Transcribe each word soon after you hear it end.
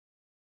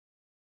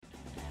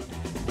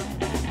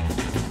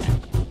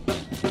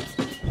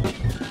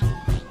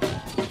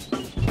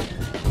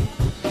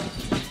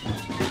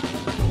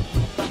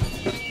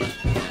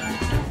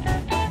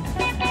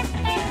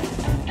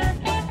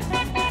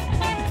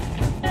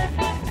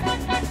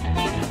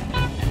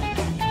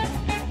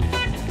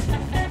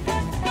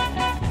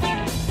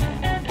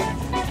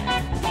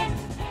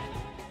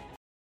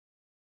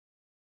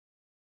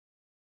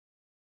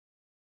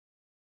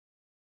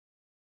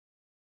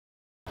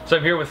So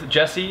I'm here with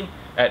Jesse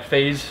at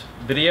Faye's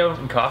Video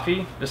and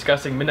Coffee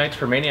discussing MiDNiTES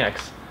for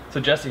MANiACS.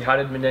 So Jesse, how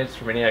did MiDNiTES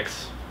for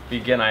MANiACS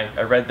begin?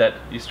 I read that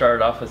you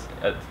started off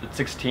at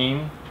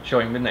 16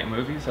 showing midnight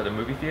movies at a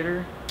movie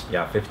theater?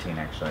 Yeah, 15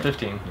 actually.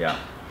 15? Yeah.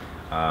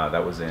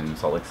 That was in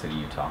Salt Lake City,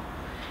 Utah.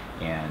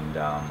 And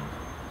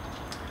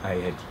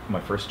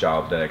my first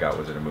job that I got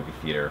was at a movie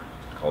theater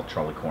called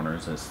Trolley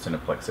Corners, a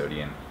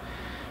Cineplexodian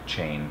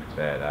chain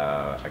that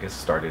I guess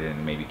started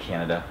in maybe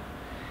Canada.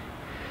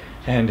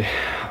 And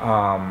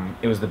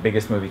it was the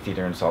biggest movie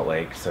theater in Salt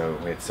Lake, so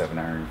we had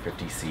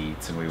 750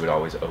 seats, and we would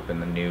always open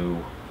the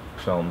new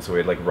films. So we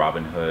had like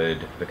Robin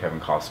Hood, the Kevin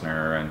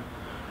Costner, and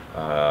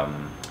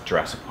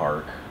Jurassic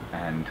Park.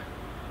 And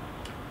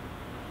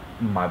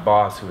my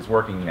boss, who was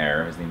working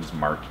there, his name is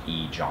Mark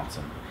E.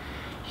 Johnson.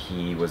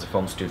 He was a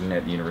film student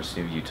at the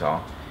University of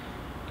Utah,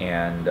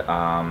 and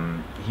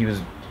he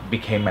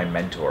became my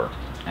mentor.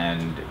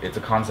 And it's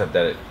a concept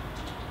that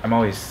I'm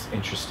always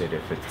interested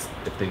if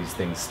these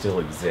things still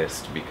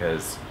exist,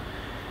 because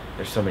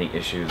there's so many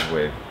issues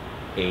with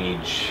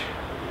age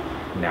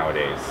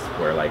nowadays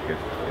where like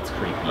it's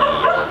creepy,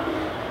 or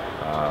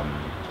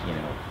you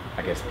know,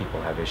 I guess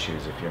people have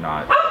issues if you're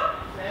not a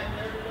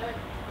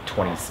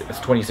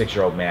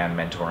 26-year-old man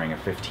mentoring a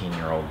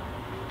 15-year-old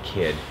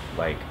kid.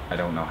 Like, I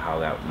don't know how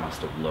that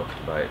must have looked,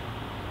 but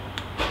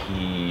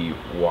he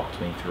walked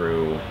me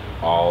through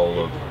all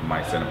of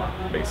my cinema,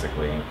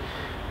 basically.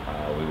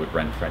 We would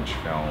rent French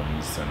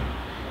films and,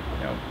 you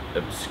know,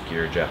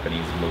 obscure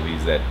Japanese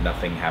movies that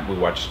nothing happened.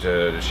 We watched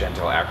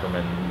Chantal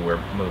Ackerman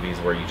movies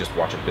where you just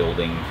watch a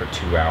building for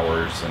 2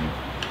 hours. And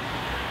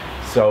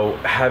so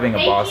having a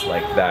boss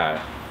like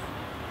that,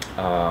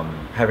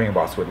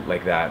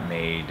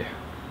 made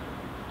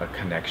a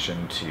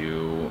connection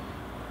to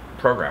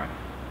programming.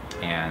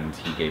 And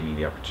he gave me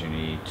the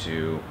opportunity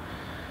to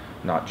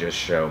not just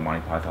show Monty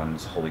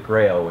Python's Holy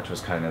Grail, which was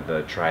kind of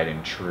the tried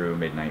and true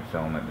midnight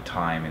film at the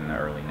time in the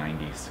early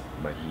 90s,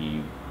 but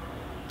he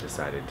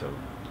decided to,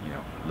 you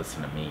know,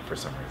 listen to me for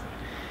some reason.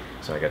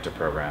 So I got to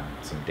program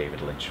some David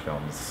Lynch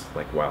films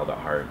like Wild at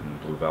Heart and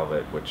Blue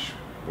Velvet, which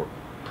were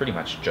pretty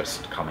much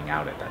just coming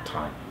out at that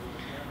time.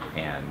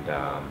 And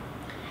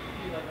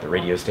the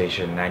radio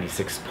station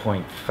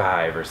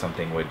 96.5 or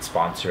something would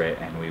sponsor it,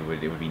 and it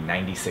would be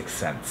 96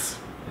 cents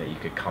that you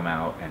could come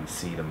out and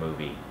see the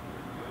movie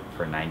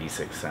for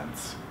 96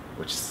 cents,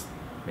 which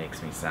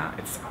makes me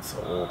sound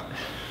so old.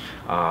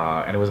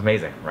 And it was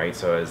amazing, right?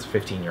 So as a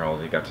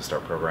 15-year-old, you got to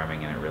start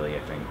programming, and it really,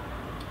 I think,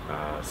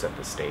 set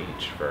the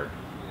stage for,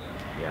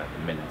 yeah, the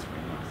minutes.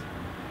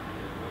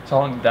 So how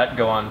long did that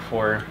go on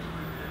for?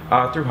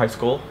 Through high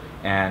school,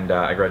 and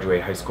I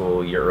graduated high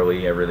school a year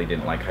early. I really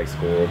didn't like high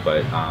school,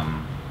 but I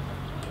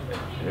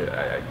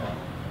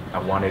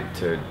wanted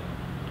to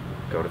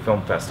go to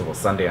film festival.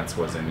 Sundance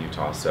was in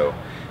Utah, so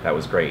that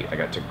was great. I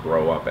got to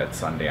grow up at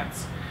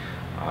Sundance,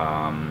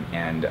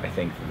 and I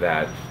think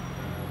that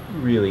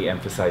really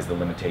emphasized the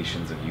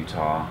limitations of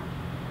Utah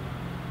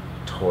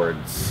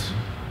towards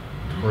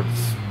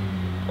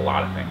a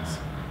lot of things,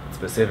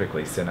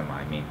 specifically cinema.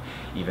 I mean,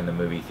 even the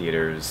movie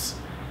theaters,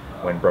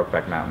 when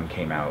Brokeback Mountain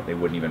came out, they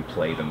wouldn't even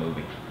play the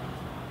movie.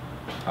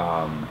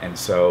 And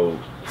so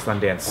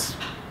Sundance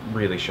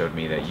really showed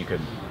me that you could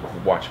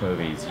watch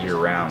movies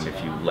year-round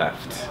if you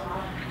left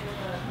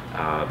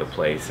the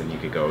place, and you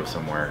could go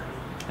somewhere.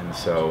 And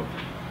so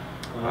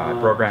I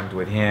programmed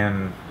with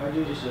him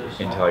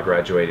until I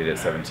graduated at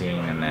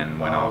 17, and then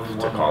went off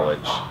to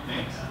college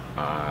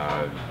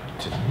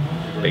to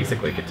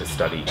basically get to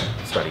study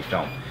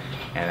film.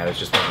 And I was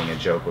just making a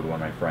joke with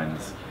one of my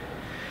friends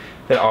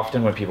that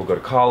often when people go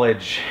to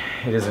college,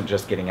 it isn't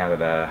just getting out of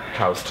the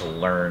house to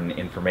learn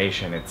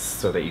information, it's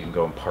so that you can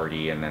go and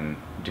party and then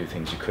do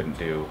things you couldn't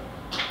do,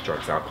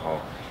 drugs,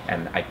 alcohol.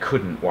 And I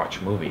couldn't watch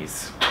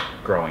movies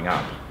growing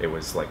up. It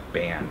was like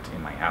banned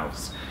in my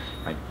house.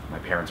 My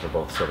parents were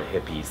both sort of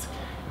hippies,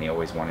 and they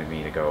always wanted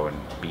me to go and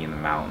be in the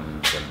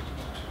mountains, and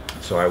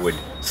so I would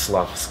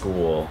slough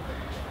school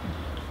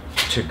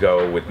to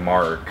go with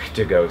Mark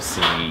to go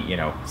see, you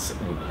know,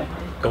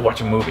 go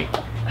watch a movie,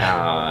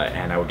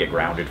 and I would get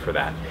grounded for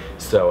that.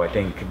 So I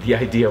think the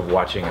idea of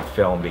watching a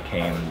film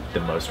became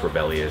the most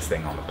rebellious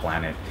thing on the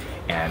planet,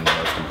 and the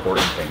most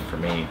important thing for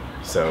me.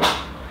 So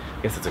I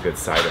guess it's a good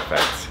side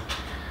effect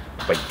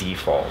by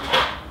default.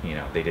 You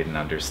know, they didn't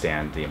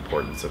understand the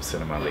importance of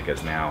cinema,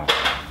 because now,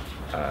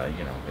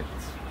 you know,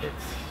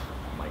 it's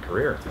my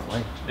career. It's my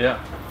life. Yeah,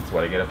 that's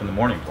what I get up in the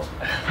morning for.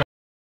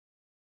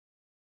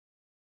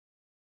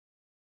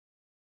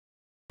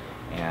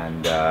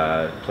 And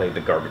played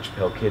the Garbage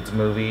Pail Kids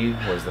movie.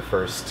 Was the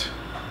first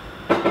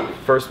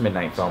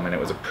midnight film, and it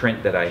was a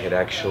print that I'd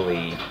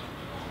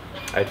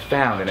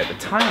found. And at the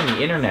time,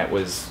 the internet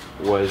was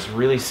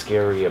really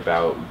scary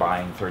about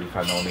buying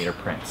 35mm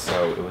prints.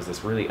 So it was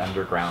this really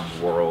underground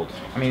world.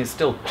 I mean, it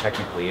still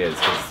technically is,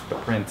 because the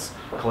prints,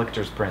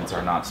 collector's prints,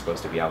 are not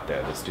supposed to be out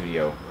there. The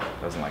studio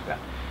doesn't like that.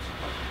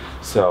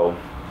 So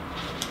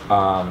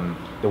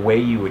the way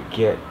you would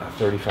get a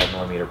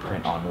 35mm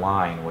print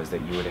online was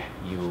that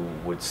you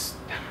would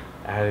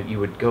you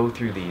would go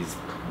through these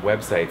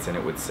websites and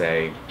it would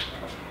say,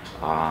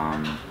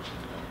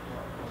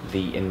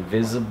 The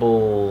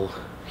Invisible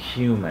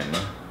Human,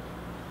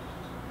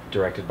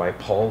 directed by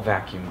Paul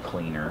Vacuum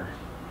Cleaner,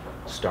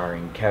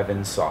 starring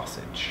Kevin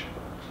Sausage.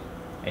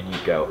 And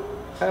you go,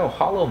 oh,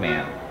 Hollow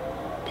Man,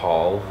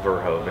 Paul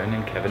Verhoeven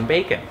and Kevin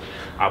Bacon.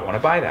 I want to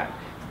buy that,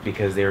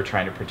 because they were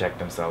trying to protect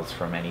themselves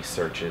from any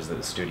searches that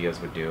the studios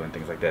would do and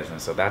things like this. And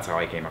so that's how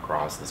I came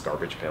across this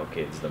Garbage Pail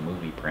Kids, the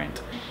movie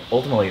print.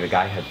 Ultimately, the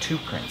guy had 2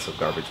 prints of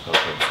Garbage Pail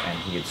Kids, and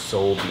he had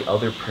sold the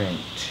other print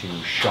to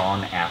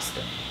Sean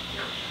Astin,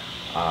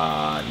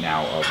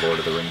 now of Lord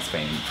of the Rings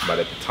fame. But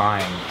at the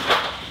time,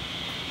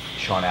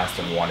 Sean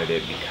Astin wanted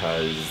it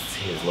because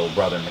his little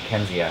brother,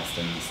 Mackenzie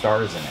Astin,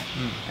 stars in it.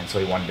 And so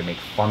he wanted to make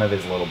fun of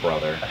his little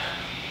brother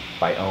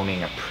by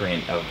owning a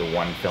print of the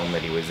one film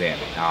that he was in.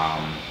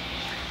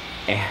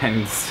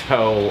 And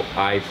so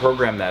I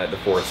programmed that at the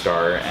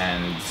 4-star,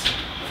 and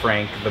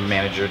Frank, the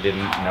manager,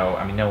 didn't know.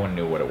 I mean, no one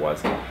knew what it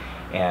was.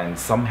 And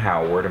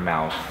somehow word of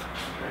mouth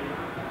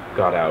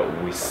got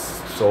out. We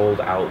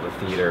sold out the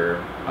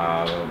theater.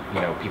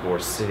 You know, people were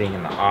sitting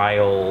in the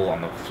aisle,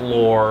 on the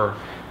floor.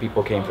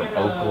 People came from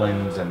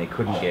Oakland and they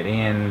couldn't get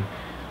in.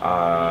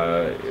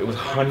 It was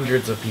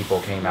hundreds of people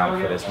came out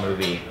for this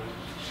movie.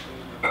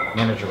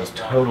 Manager was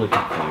totally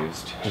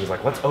confused. He was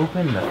like, let's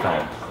open the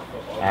film.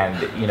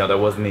 And, you know, that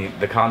wasn't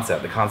the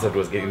concept. The concept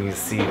was getting to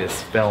see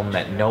this film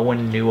that no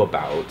one knew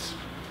about.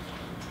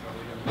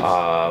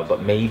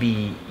 But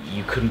maybe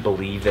you couldn't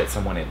believe that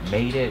someone had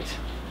made it.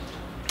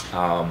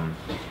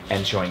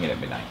 And showing it at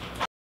midnight.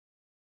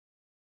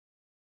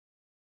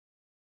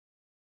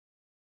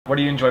 What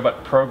do you enjoy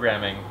about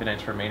programming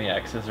MiDNiTES for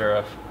MANiACS? Is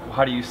there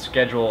how do you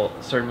schedule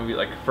a certain movie,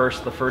 like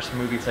the first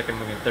movie, second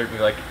movie, third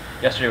movie? Like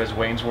yesterday was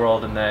Wayne's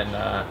World, and then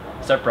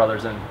Step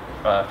Brothers, and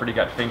Freddy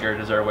Got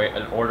Fingered. Is there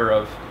an order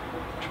of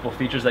triple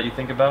features that you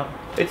think about?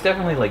 It's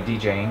definitely like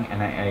DJing,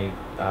 and I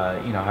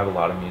you know, have a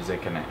lot of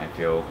music, and I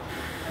feel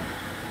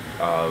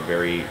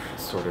very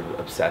sort of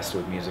obsessed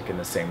with music in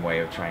the same way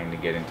of trying to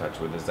get in touch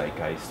with the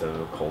zeitgeist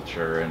of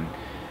culture, and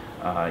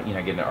you know,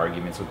 I get into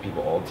arguments with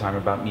people all the time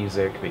about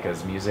music,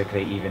 because music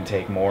they even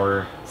take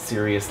more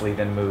seriously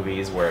than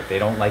movies, where if they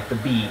don't like the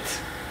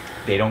beat,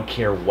 they don't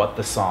care what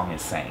the song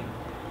is saying.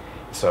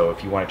 So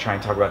if you want to try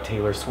and talk about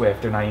Taylor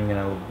Swift, they're not even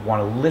going to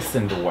want to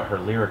listen to what her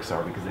lyrics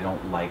are because they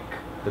don't like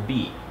the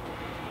beat.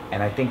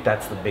 And I think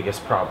that's the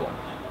biggest problem,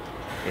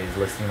 is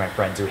listening to my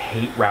friends who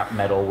hate rap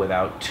metal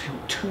without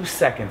two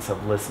seconds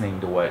of listening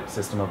to what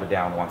System of a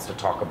Down wants to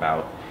talk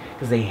about,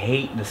 because they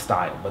hate the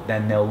style, but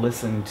then they'll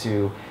listen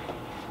to,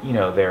 you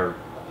know, their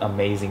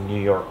amazing New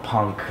York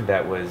punk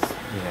that was,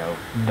 you know,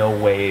 no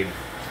wave,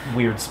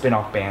 weird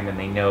spin-off band, and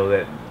they know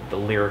that the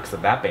lyrics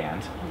of that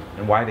band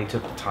and why they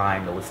took the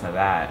time to listen to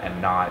that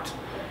and not,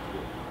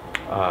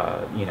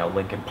 you know,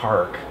 Linkin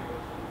Park.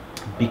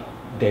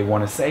 They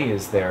want to say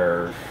is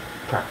their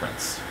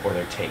preference or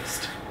their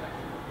taste,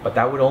 but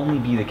that would only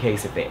be the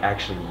case if they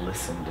actually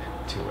listened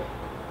to it.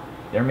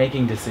 They're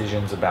making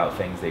decisions about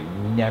things they've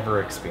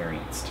never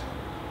experienced.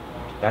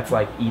 That's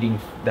like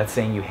that's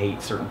saying you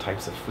hate certain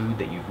types of food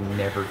that you've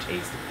never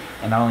tasted.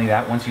 And not only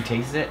that, once you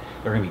taste it,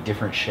 there are going to be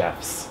different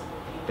chefs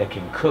that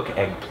can cook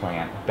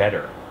eggplant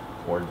better.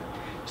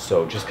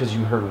 So just because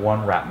you heard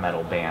one rap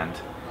metal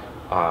band,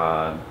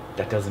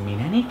 that doesn't mean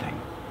anything.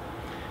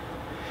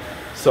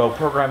 So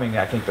programming,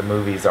 I think the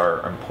movies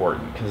are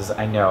important, because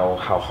I know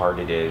how hard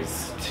it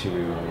is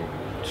to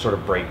sort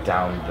of break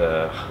down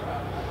the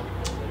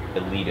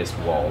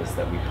elitist walls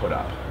that we put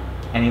up.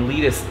 And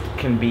elitist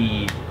can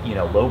be, you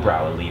know,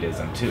 lowbrow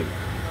elitism too.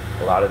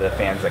 A lot of the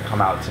fans that come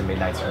out to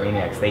MiDNiTES for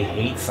MANiACS, they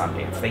hate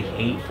Sundance, they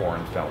hate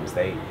foreign films,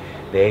 they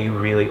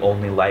really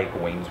only like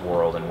Wayne's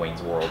World and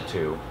Wayne's World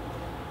 2.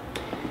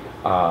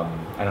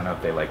 I don't know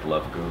if they like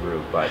Love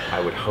Guru, but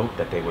I would hope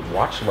that they would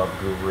watch Love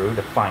Guru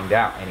to find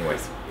out.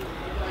 Anyways,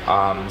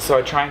 so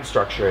I try and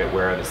structure it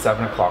where the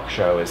 7 o'clock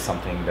show is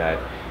something that,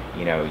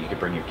 you know, you could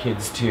bring your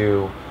kids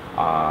to.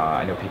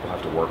 I know people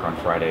have to work on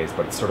Fridays,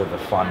 but it's sort of the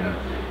fun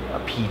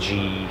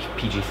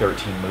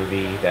PG-13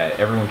 movie that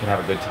everyone can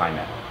have a good time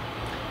at,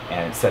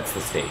 and it sets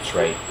the stage,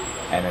 right?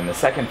 And then the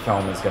second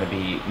film is going to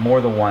be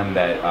more the one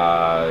that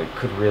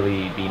could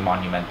really be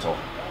monumental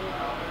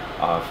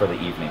for the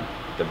evening,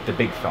 the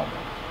big film.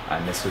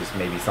 And this was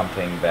maybe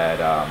something that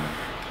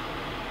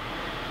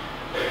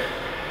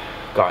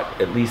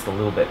got at least a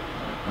little bit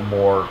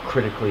more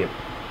critically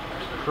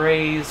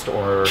praised,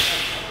 or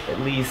at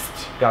least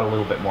got a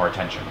little bit more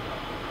attention.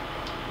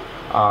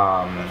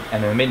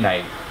 And then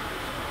midnight,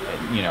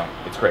 you know,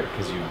 it's great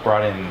because you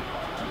brought in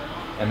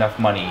enough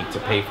money to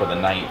pay for the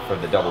night for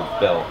the double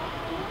bill.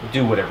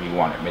 Do whatever you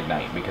want at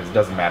midnight, because it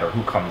doesn't matter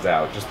who comes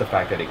out, just the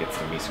fact that it gets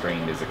to be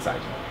screened is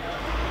exciting.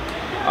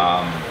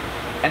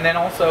 And then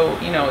also,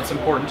 you know, it's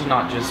important to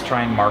not just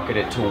try and market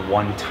it to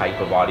one type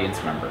of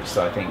audience member.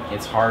 So I think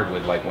it's hard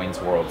with like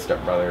Wayne's World,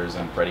 Step Brothers,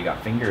 and Freddy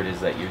Got Fingered,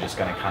 is that you're just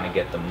going to kind of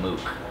get the mook,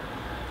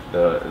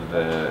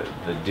 the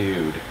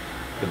dude,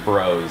 the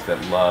bros that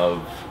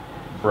love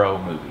bro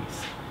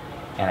movies.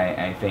 And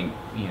I think,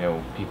 you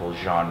know, people's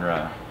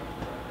genre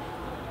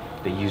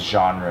they use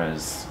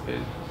genres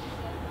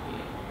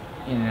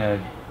in a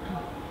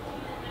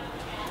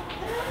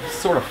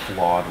sort of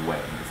flawed way.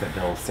 Is that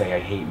they'll say I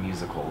hate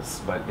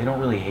musicals, but they don't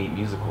really hate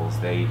musicals.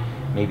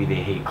 Maybe they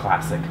hate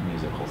classic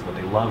musicals, but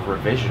they love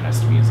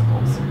revisionist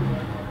musicals.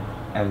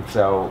 And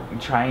so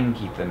try and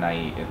keep the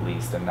night at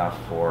least enough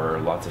for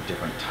lots of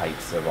different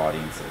types of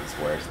audiences,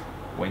 whereas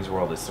Wayne's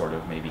World is sort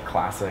of maybe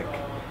classic,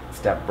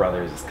 Step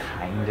Brothers is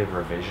kind of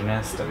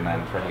revisionist, and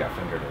then Freddy Got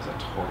Fingered is a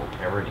total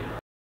parody.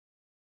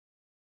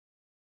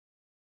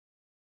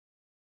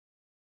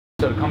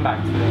 So to come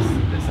back to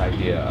this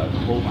idea of,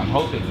 I'm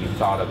hoping you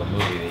thought of a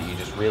movie that you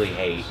just really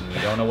hate and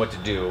you don't know what to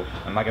do.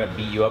 I'm not going to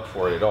beat you up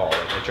for it at all.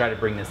 Like, I try to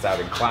bring this out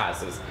in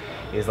class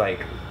is like,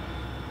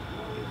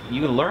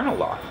 you learn a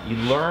lot. You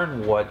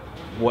learn what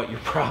your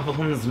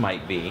problems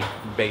might be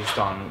based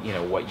on, you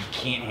know, what you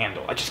can't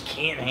handle. I just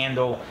can't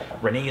handle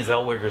Renee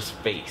Zellweger's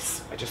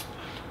face.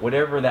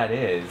 Whatever that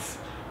is,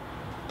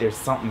 there's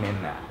something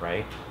in that,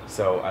 right?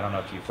 So I don't know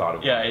if you thought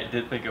of Yeah, one. I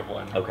did think of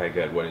one. Okay,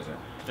 good. What is it?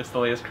 It's the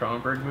latest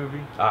Cronenberg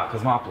movie.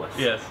 Cosmopolis.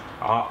 Yes.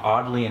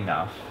 Oddly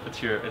enough,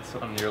 It's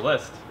on your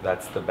list.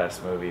 that's the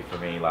best movie for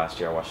me. Last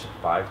year I watched it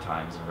 5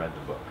 times and read the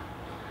book.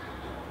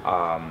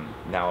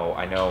 Now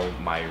I know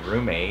my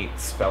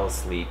roommates fell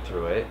asleep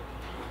through it,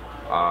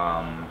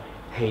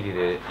 hated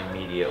it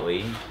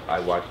immediately. I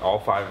watched all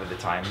 5 of the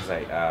times.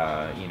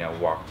 I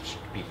watched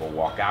people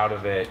walk out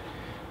of it.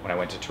 When I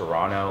went to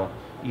Toronto,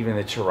 even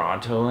the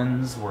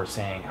Torontoans were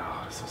saying,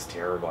 "Oh, this was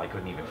terrible. I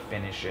couldn't even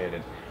finish it."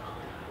 And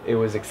it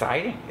was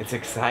exciting. It's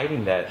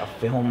exciting that a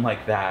film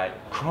like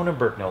that,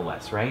 Cronenberg no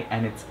less, right?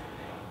 And it's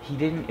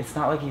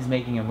not like he's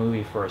making a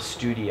movie for a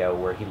studio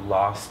where he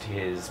lost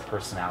his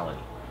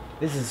personality.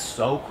 This is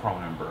so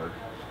Cronenberg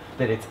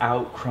that it's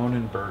out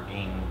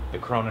Cronenberging the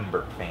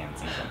Cronenberg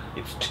fans even.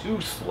 It's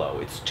too slow,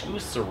 it's too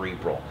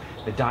cerebral.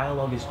 The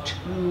dialogue is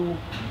too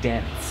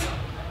dense.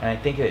 And I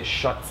think it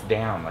shuts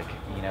down, like,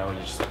 you know,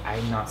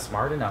 I'm not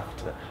smart enough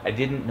I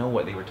didn't know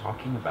what they were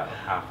talking about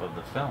half of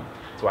the film.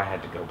 So I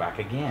had to go back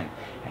again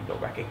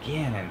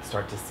and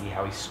start to see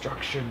how he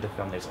structured the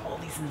film. There's all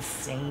these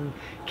insane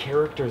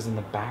characters in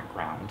the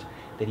background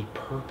that he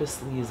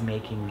purposely is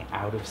making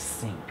out of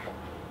sync.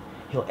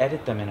 He'll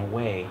edit them in a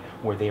way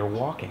where they are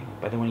walking,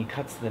 but then when he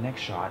cuts to the next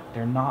shot,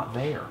 they're not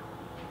there.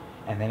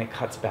 And then it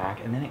cuts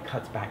back, and then it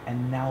cuts back,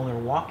 and now they're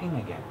walking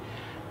again.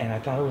 And I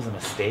thought it was a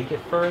mistake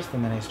at first,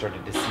 and then I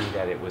started to see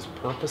that it was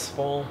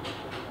purposeful.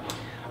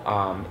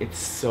 It's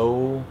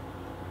so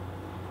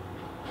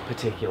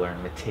particular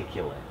and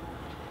meticulous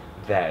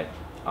that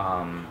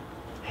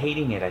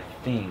hating it, I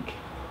think,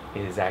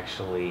 is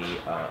actually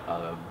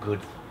a good,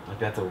 like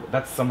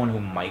that's someone who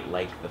might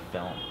like the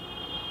film.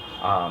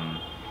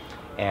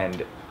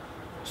 And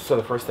so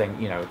the first thing,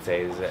 you know, I would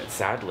say is that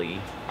sadly,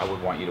 I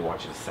would want you to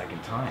watch it a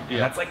second time.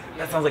 Yeah. And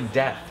that sounds like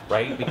death,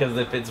 right? Because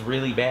if it's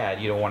really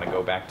bad, you don't want to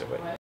go back to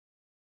it.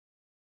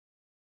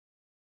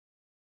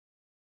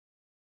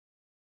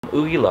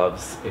 Oogie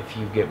Loves, if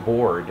you get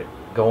bored,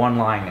 go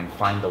online and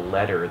find the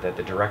letter that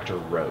the director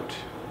wrote.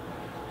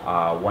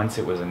 Once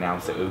it was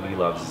announced that Oogie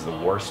Loves is the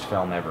worst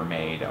film ever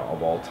made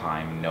of all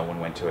time, no one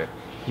went to it.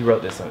 He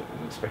wrote this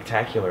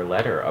spectacular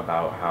letter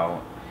about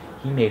how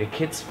he made a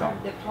kids film.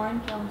 The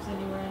foreign films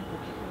anywhere in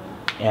particular.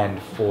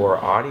 And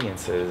for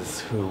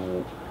audiences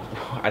who,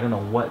 I don't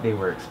know what they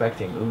were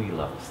expecting Oogie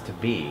Loves to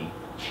be,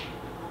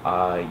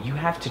 you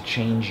have to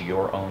change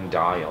your own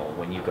dial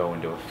when you go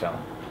into a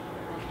film.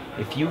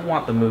 If you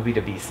want the movie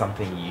to be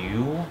something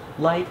you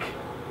like,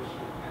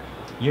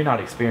 you're not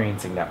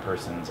experiencing that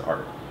person's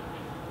art.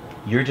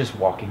 You're just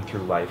walking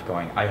through life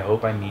going, I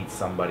hope I meet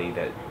somebody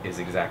that is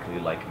exactly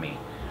like me.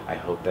 I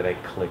hope that I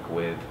click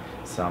with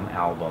some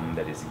album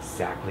that is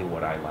exactly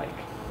what I like.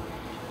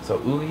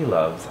 So Oogie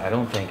Loves, I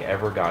don't think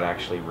ever got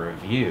actually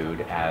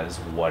reviewed as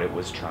what it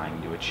was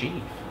trying to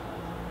achieve.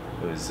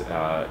 It was,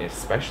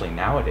 especially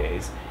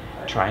nowadays,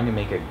 trying to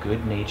make a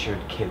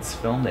good-natured kids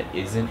film that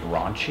isn't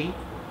raunchy.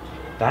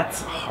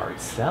 That's a hard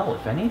sell,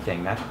 if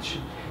anything. That's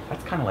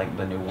kind of like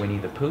the new Winnie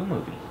the Pooh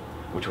movie,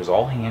 which was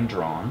all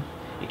hand-drawn.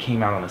 It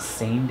came out on the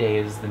same day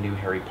as the new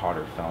Harry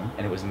Potter film,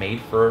 and it was made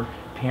for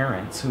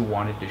parents who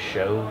wanted to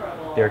show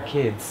their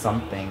kids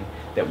something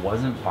that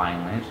wasn't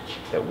violent,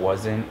 that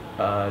wasn't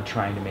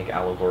trying to make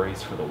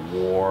allegories for the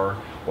war,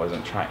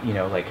 wasn't trying, you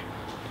know, like,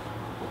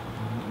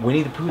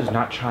 Winnie the Pooh is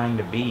not trying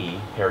to be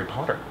Harry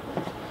Potter.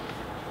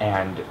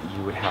 And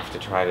you would have to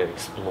try to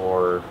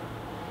explore,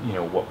 you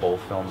know, what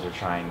both films are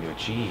trying to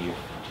achieve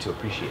to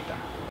appreciate them.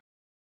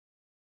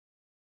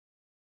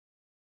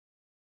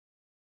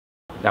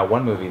 Now,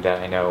 one movie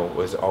that I know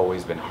was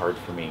always been hard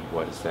for me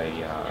was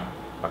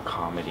a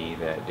comedy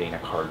that Dana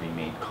Carvey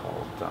made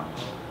called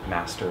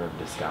Master of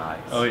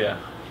Disguise. Oh yeah.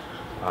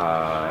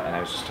 And I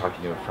was just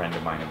talking to a friend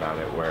of mine about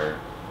it, where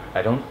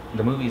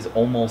the movie's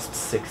almost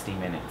 60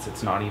 minutes.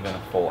 It's not even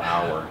a full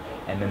hour.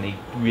 And then they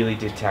really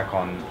did tack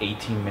on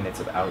 18 minutes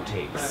of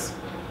outtakes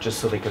just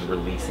so they could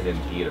release it in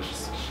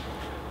theaters.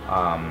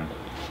 And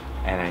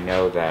I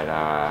know that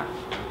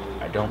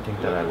I don't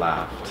think that I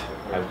laughed.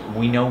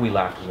 We know we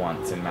laughed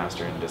once in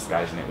Master in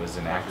Disguise, and it was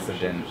an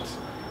accident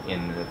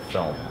in the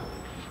film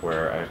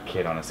where a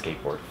kid on a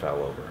skateboard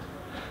fell over.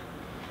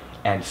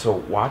 And so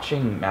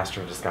watching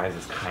Master of Disguise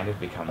has kind of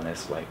become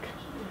this like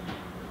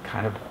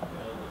kind of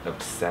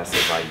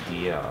obsessive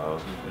idea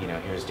of, you know,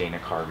 here's Dana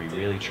Carvey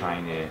really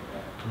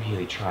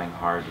trying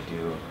hard to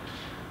do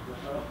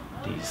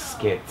these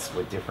skits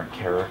with different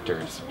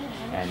characters,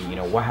 and you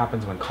know what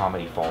happens when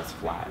comedy falls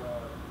flat.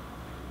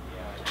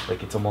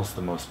 Like, it's almost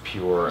the most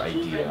pure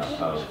idea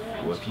of,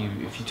 well, if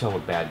you tell a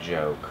bad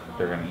joke,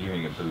 you're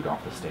gonna get booed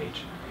off the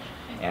stage.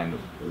 And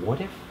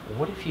what if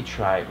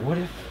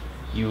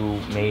you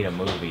made a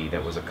movie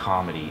that was a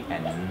comedy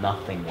and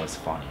nothing was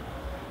funny?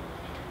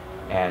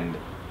 And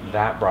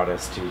that brought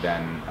us to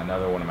then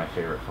another one of my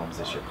favorite films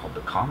this year called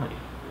The Comedy.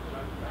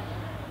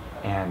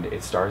 And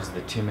it stars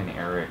the Tim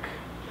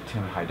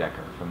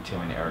Heidecker from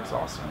Tim and Eric's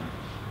Awesome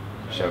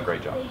Show.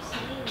 Great job.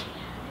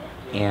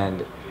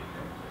 And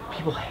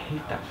people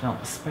hate that film,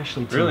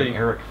 especially Tim and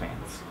Eric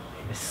fans.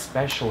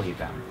 Especially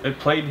them. It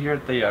played here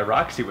at the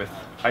Roxy with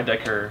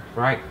Heidecker.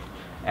 Right.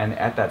 And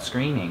at that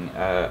screening,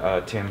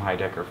 a Tim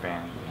Heidecker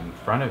fan in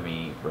front of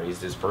me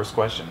raised his first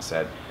question,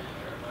 said,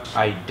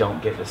 I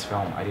don't get this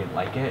film, I didn't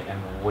like it, and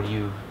what do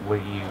you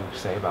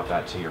say about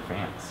that to your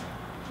fans?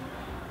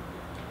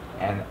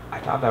 And I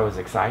thought that was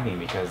exciting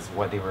because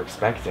what they were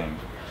expecting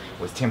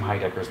was Tim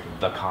Heidecker's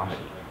The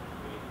Comedy.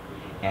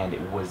 And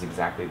it was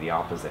exactly the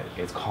opposite.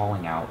 It's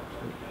calling out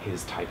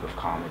his type of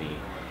comedy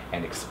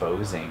and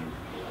exposing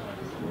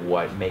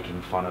what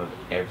making fun of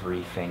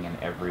everything and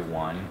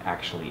everyone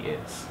actually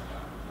is.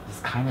 It's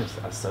kind of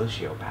a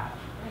sociopath.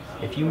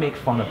 If you make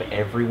fun of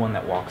everyone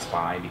that walks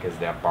by because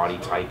their body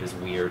type is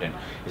weird, and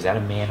is that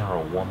a man or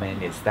a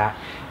woman? If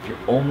you're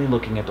only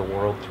looking at the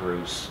world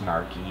through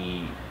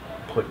snarky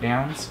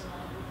put-downs,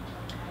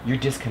 you're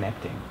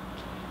disconnecting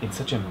in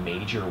such a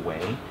major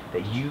way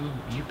that you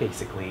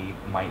basically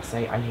might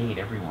say, I hate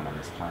everyone on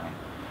this planet.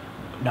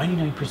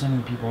 99%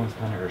 of the people on this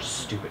planet are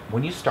stupid.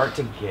 When you start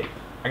to get,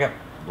 I got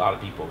a lot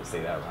of people who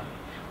say that around me.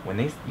 When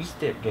you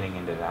start getting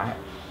into that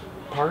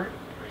part,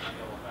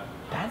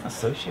 that's a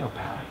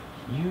sociopath.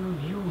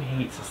 You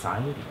hate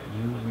society.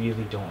 You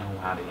really don't know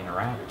how to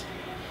interact.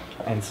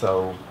 And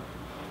so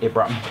it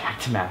brought me back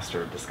to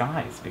Master of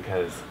Disguise,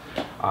 because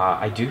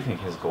I do think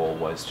his goal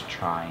was to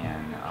try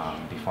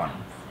and be funny.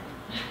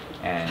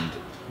 And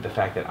the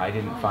fact that I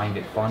didn't find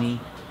it funny,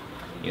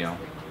 you know,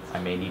 I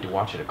may need to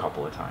watch it a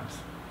couple of times.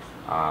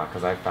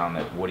 Because I found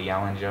that Woody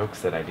Allen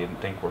jokes that I didn't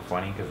think were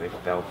funny because they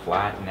fell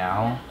flat,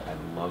 now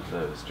I love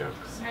those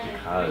jokes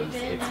because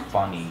it's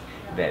funny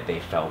that they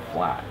fell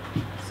flat.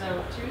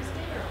 So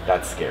Tuesday or?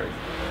 That's scary.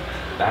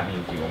 That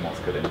means you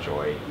almost could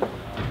enjoy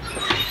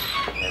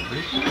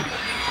everything.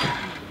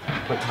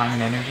 Put time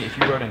and energy. If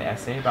you wrote an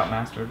essay about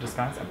Master of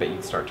Disguise, I bet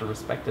you'd start to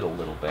respect it a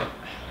little bit.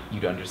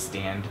 You'd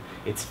understand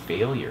its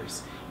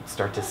failures. You'd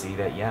start to see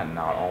that, yeah,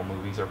 not all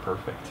movies are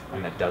perfect.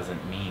 And that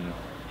doesn't mean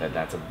that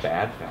that's a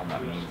bad film.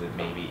 That means that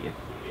maybe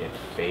it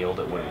failed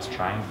at what it was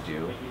trying to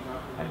do,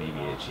 and maybe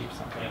it achieved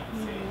something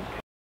else.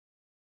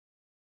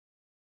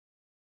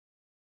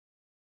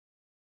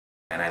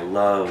 And I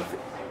love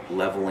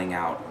leveling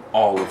out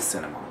all of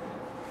cinema.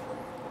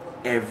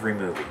 Every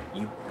movie,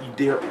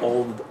 they're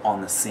all on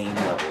the same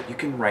level. You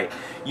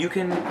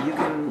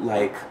can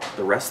like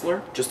The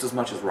Wrestler just as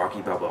much as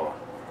Rocky Balboa,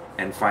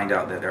 and find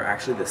out that they're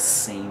actually the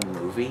same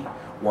movie.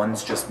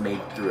 One's just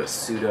made through a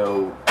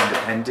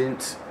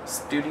pseudo-independent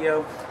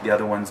studio, the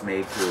other one's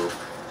made through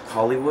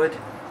Hollywood.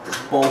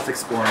 They're both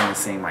exploring the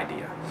same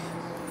idea.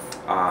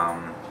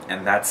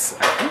 And that's,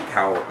 I think,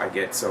 how I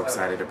get so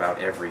excited about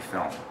every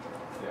film.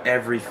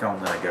 Every film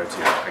that I go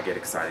to, I get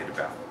excited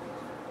about.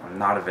 I'm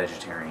not a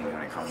vegetarian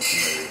when it comes to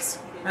movies.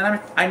 And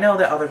I know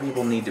that other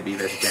people need to be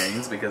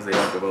vegetarians because they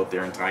don't devote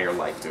their entire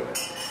life to it.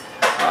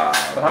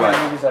 But how many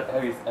movies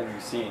have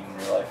you seen in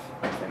your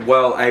life?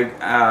 Well,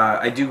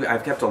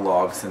 I've kept a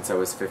log since I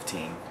was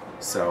 15.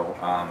 So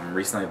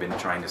recently I've been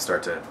trying to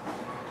start to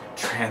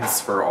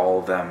transfer all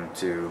of them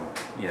to,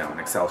 you know, an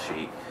Excel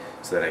sheet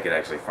so that I could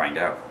actually find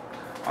out.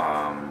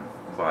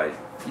 But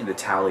the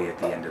tally at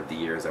the end of the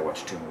year is I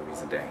watched 2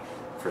 movies a day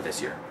for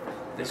this year.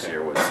 This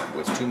year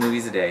was 2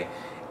 movies a day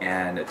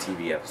and a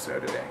TV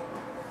episode a day.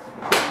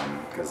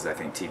 Because I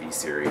think TV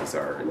series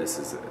this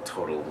is a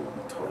total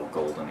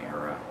golden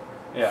era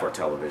for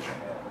television.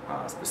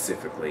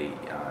 Specifically,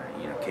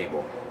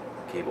 cable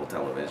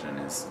television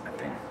is, I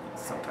think,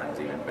 sometimes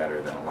even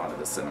better than a lot of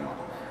the cinema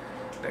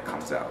that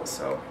comes out.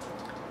 So,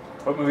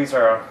 what movies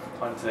are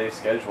on today's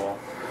schedule?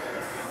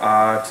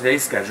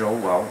 Today's schedule,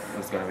 well,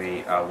 is going to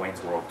be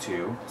Wayne's World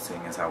 2,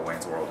 seeing as how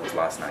Wayne's World was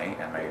last night,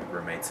 and my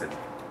roommates had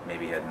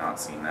not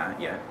seen that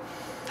yet.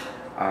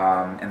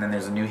 And then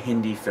there's a new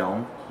Hindi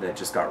film that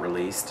just got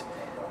released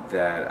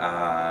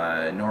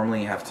that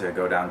normally you have to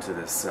go down to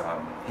this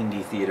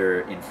Hindi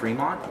theater in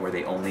Fremont where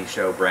they only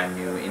show brand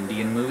new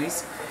Indian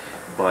movies,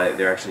 but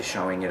they're actually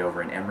showing it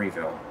over in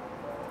Emeryville,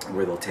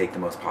 where they'll take the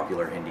most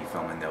popular Hindi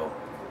film and they'll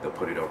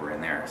put it over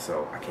in there.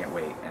 So I can't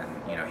wait.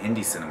 And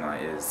Hindi cinema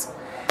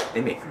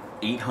they make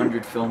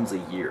 800 films a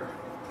year.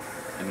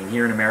 I mean,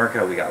 here in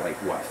America we got like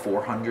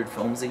 400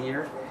 films a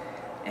year.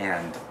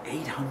 and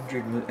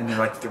 800 and they're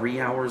like 3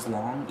 hours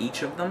long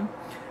each of them.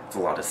 It's a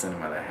lot of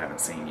cinema that I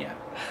haven't seen yet.